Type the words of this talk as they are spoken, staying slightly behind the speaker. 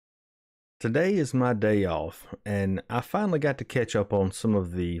Today is my day off, and I finally got to catch up on some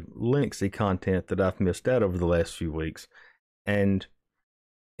of the Linuxy content that I've missed out over the last few weeks. And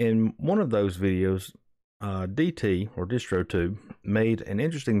in one of those videos, DT, or DistroTube, made an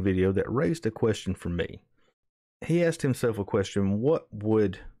interesting video that raised a question for me. He asked himself a question: what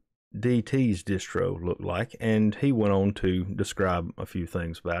would DT's distro look like? And he went on to describe a few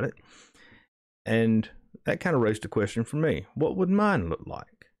things about it. And that kind of raised a question for me: what would mine look like?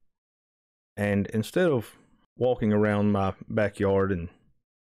 And instead of walking around my backyard and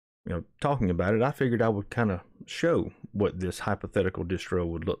talking about it, I figured I would kind of show what this hypothetical distro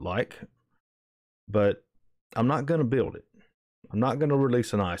would look like. But I'm not going to build it. I'm not going to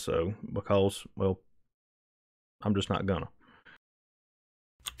release an ISO because, well, I'm just not gonna.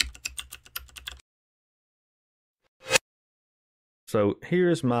 So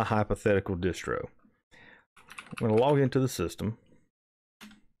here's my hypothetical distro. I'm going to log into the system.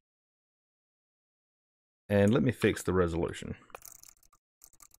 And let me fix the resolution.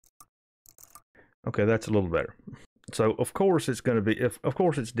 Okay, that's a little better. So of course it's going to be, of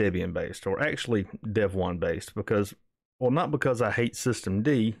course it's Debian based, or actually Dev1 based, because, well, not because I hate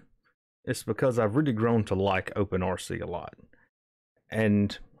systemd, it's because I've really grown to like OpenRC a lot.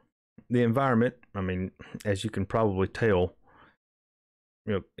 And the environment, I mean, as you can probably tell,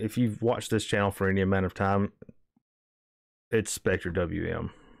 if you've watched this channel for any amount of time, it's Spectrwm.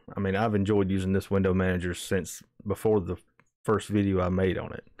 I mean, I've enjoyed using this window manager since before the first video I made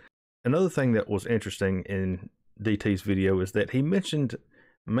on it. Another thing that was interesting in DT's video is that he mentioned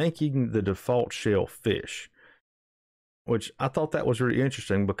making the default shell fish, which I thought that was really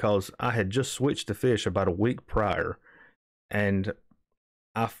interesting because I had just switched to fish about a week prior, and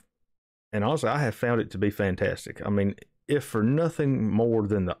honestly, I have found it to be fantastic. I mean, if for nothing more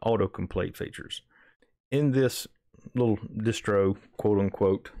than the autocomplete features. In this little distro, quote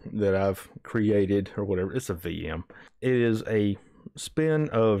unquote, that I've created, or whatever, it's a VM. It is a spin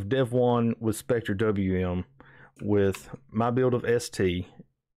of Dev1 with Spectrwm with my build of ST,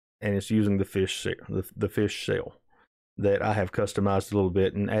 and it's using the fish shell that I have customized a little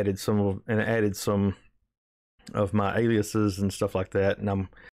bit and added some of my aliases and stuff like that. And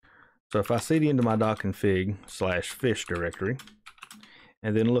so if I cd into my .config/fish directory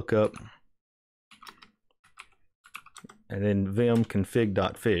and then look up and then vim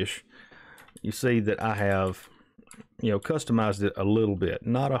config.fish, you see that I have, customized it a little bit,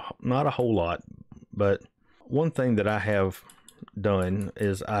 not a whole lot, but one thing that I have done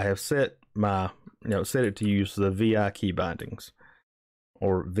is I have set it to use the VI key bindings,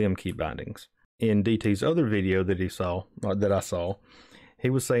 or vim key bindings. In DT's other video that I saw, he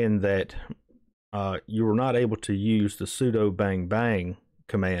was saying that you were not able to use the Pseudobangbang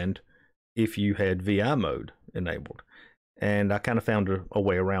command if you had VI mode enabled. And I kind of found a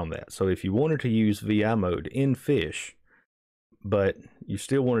way around that. So if you wanted to use VI mode in fish, but you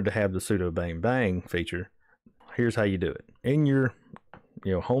still wanted to have the Pseudobangbang feature, here's how you do it. In your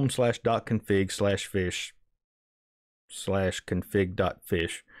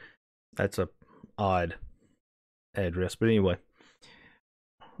home/.config/fish/config.fish. That's a odd address, but anyway.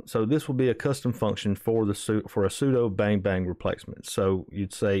 So this will be a custom function for a Pseudobangbang replacement. So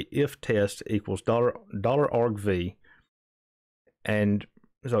you'd say if test equals $argv, and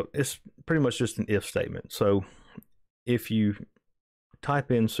so it's pretty much just an if statement. So if you type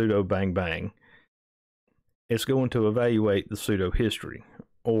in Pseudobangbang, it's going to evaluate the pseudo history,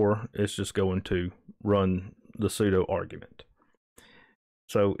 or it's just going to run the pseudo argument.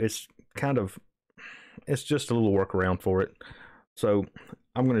 So it's just a little workaround for it. So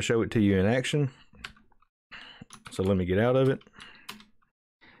I'm going to show it to you in action. So let me get out of it.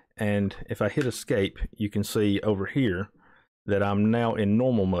 And if I hit escape, you can see over here that I'm now in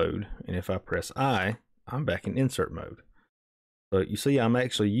normal mode. And if I press I, I'm back in insert mode. So you see I'm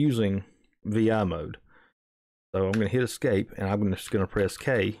actually using VI mode. So I'm going to hit escape, and I'm just going to press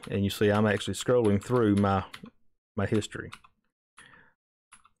K, and you see I'm actually scrolling through my history.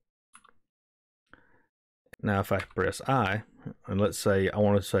 Now if I press I, and let's say I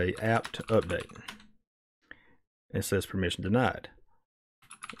want to say apt update, it says permission denied.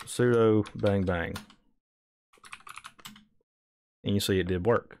 Pseudobangbang. And you see it did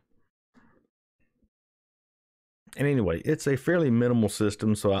work. And anyway, it's a fairly minimal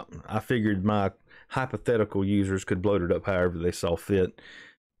system, so I figured my hypothetical users could bloat it up however they saw fit.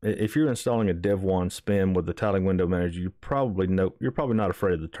 If you're installing a Dev1 spin with the tiling window manager, you're probably not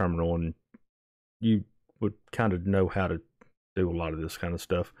afraid of the terminal, and you would kind of know how to do a lot of this kind of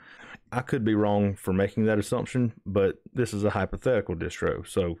stuff. I could be wrong for making that assumption, but this is a hypothetical distro,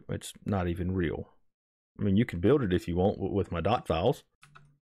 so it's not even real. I mean, you can build it if you want with my dot files.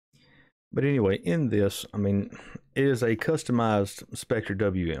 But anyway, in this, I mean, it is a customized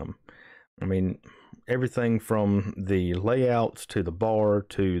Spectrwm. I mean, everything from the layouts to the bar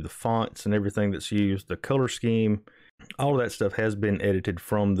to the fonts and everything that's used, the color scheme, all of that stuff has been edited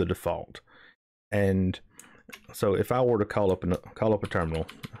from the default. And so if I were to call up a terminal,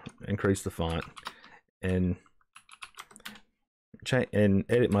 increase the font, and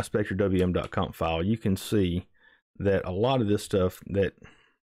edit my spectrwm.conf file, you can see that a lot of this stuff that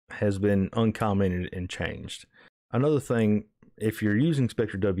has been uncommented and changed. Another thing, if you're using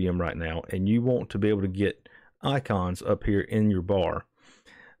Spectrwm right now and you want to be able to get icons up here in your bar,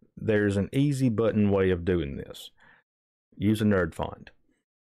 there's an easy button way of doing this. Use a nerd font.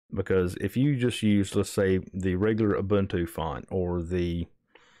 Because if you just use, let's say, the regular Ubuntu font or the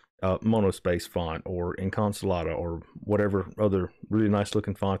monospace font or Inconsolata or whatever other really nice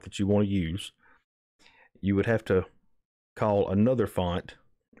looking font that you want to use, you would have to call another font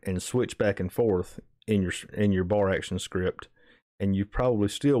and switch back and forth in your bar action script, and you probably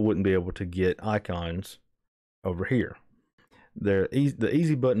still wouldn't be able to get icons over here. The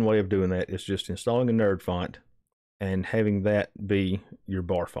easy button way of doing that is just installing a nerd font and having that be your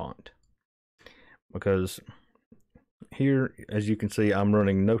bar font. Because here, as you can see, I'm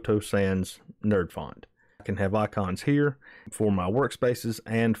running Noto Sans nerd font. I can have icons here for my workspaces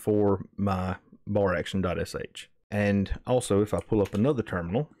and for my bar action.sh. And also, if I pull up another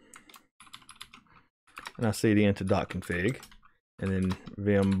terminal and I cd into .config and then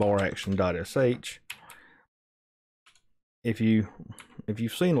vim bar action.sh, if you've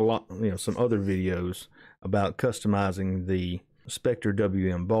seen a lot, some other videos about customizing the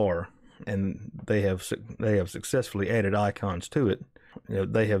Spectrwm bar, and they have successfully added icons to it.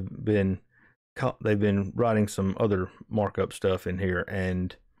 They've been writing some other markup stuff in here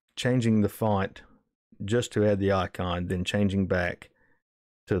and changing the font just to add the icon, then changing back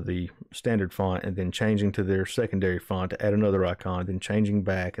to the standard font, and then changing to their secondary font to add another icon, then changing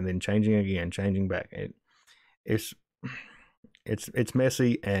back, and then changing again, changing back. It's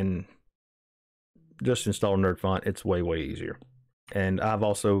messy, and just install nerd font. It's way easier. And I've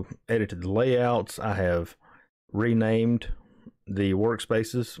also edited the layouts. I have renamed the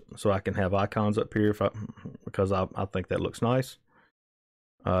workspaces so I can have icons up here because I think that looks nice.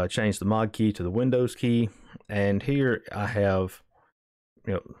 Changed the mod key to the Windows key, and here I have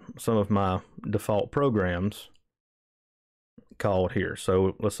some of my default programs called here.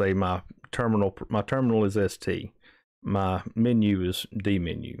 So let's say my terminal is ST. My menu is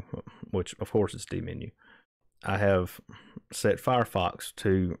dmenu, which of course is dmenu. I have set Firefox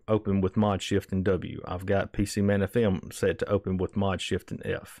to open with Mod Shift and W. I've got PCManFM set to open with Mod Shift and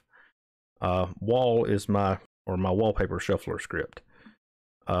F. Wall is my wallpaper shuffler script.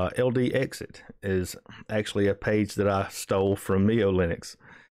 LD exit is actually a page that I stole from MeoLinux.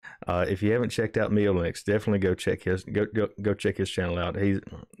 If you haven't checked out MeoLinux, definitely go check his channel out.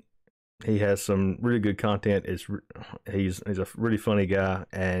 He has some really good content. He's a really funny guy,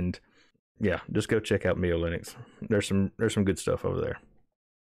 and yeah, just go check out MeoLinux. There's some good stuff over there.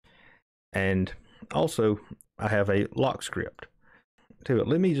 And also, I have a lock script to it.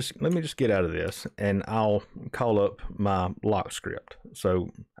 Let me just get out of this, and I'll call up my lock script.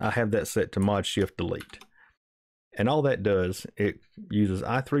 So I have that set to Mod Shift Delete, and all that does, it uses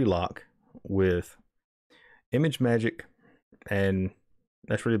i3 lock with ImageMagick, and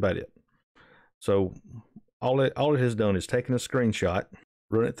that's really about it. So all it has done is taken a screenshot,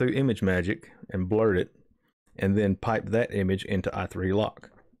 run it through ImageMagick, and blurred it, and then pipe that image into i3 lock.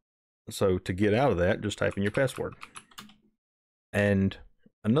 So to get out of that, just type in your password. And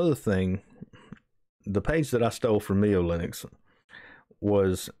another thing, the page that I stole from MeoLinux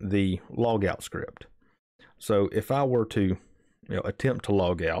was the logout script. So if I were to attempt to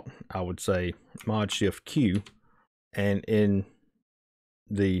log out, I would say Mod Shift Q, and in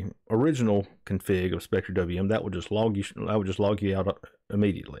the original config of Spectrwm, that would just log you out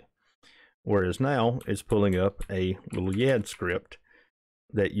immediately. Whereas now it's pulling up a little YAD script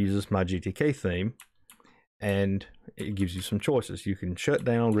that uses my GTK theme, and it gives you some choices. You can shut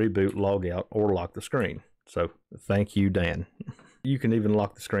down, reboot, log out, or lock the screen. So thank you, Dan. You can even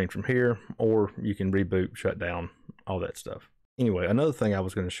lock the screen from here, or you can reboot, shut down, all that stuff. Anyway, another thing I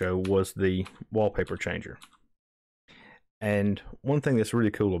was going to show was the wallpaper changer. And one thing that's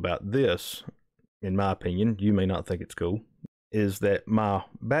really cool about this, in my opinion, you may not think it's cool, is that my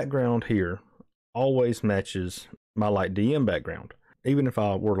background here always matches my light DM background. Even if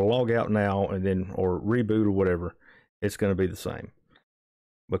I were to log out now and then, or reboot or whatever, it's going to be the same.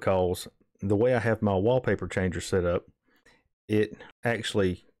 Because the way I have my wallpaper changer set up, it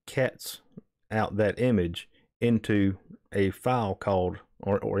actually cats out that image into a file called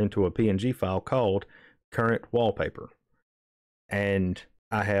or into a PNG file called current wallpaper. And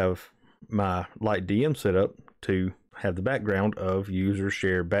I have my Light DM set up to have the background of user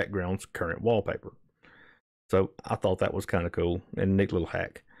share backgrounds current wallpaper. So I thought that was kind of cool and a neat little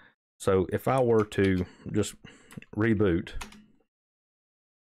hack. So if I were to just reboot,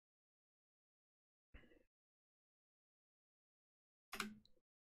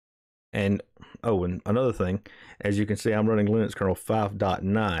 and oh, and another thing, as you can see, I'm running Linux kernel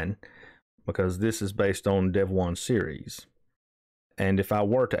 5.9 because this is based on Dev1 series. And if I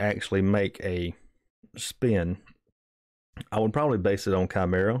were to actually make a spin, I would probably base it on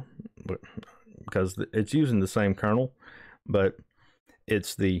Chimera, because it's using the same kernel, but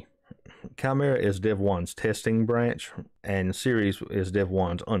it's the Chimera is Dev1's testing branch, and series is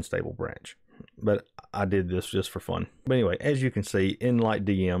Dev1's unstable branch. But I did this just for fun. But anyway, as you can see, in Light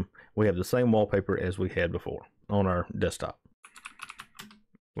DM, we have the same wallpaper as we had before on our desktop.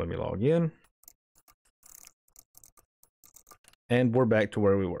 Let me log in. And we're back to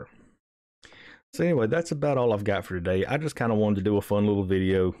where we were. So anyway, that's about all I've got for today. I just kind of wanted to do a fun little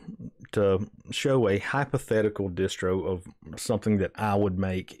video to show a hypothetical distro of something that I would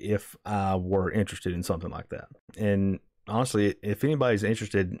make if I were interested in something like that. And honestly, if anybody's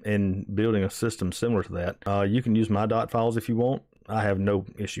interested in building a system similar to that, you can use my dot files if you want. I have no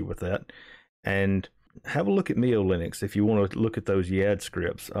issue with that. And have a look at MeoLinux if you want to look at those YAD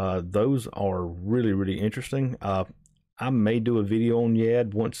scripts. Those are really, really interesting. I may do a video on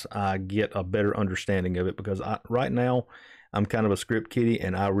YAD once I get a better understanding of it, because right now I'm kind of a script kiddie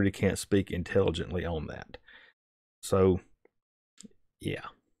and I really can't speak intelligently on that. So, yeah.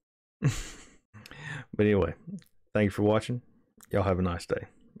 But anyway, thank you for watching. Y'all have a nice day.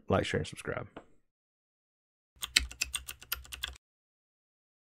 Like, share, and subscribe.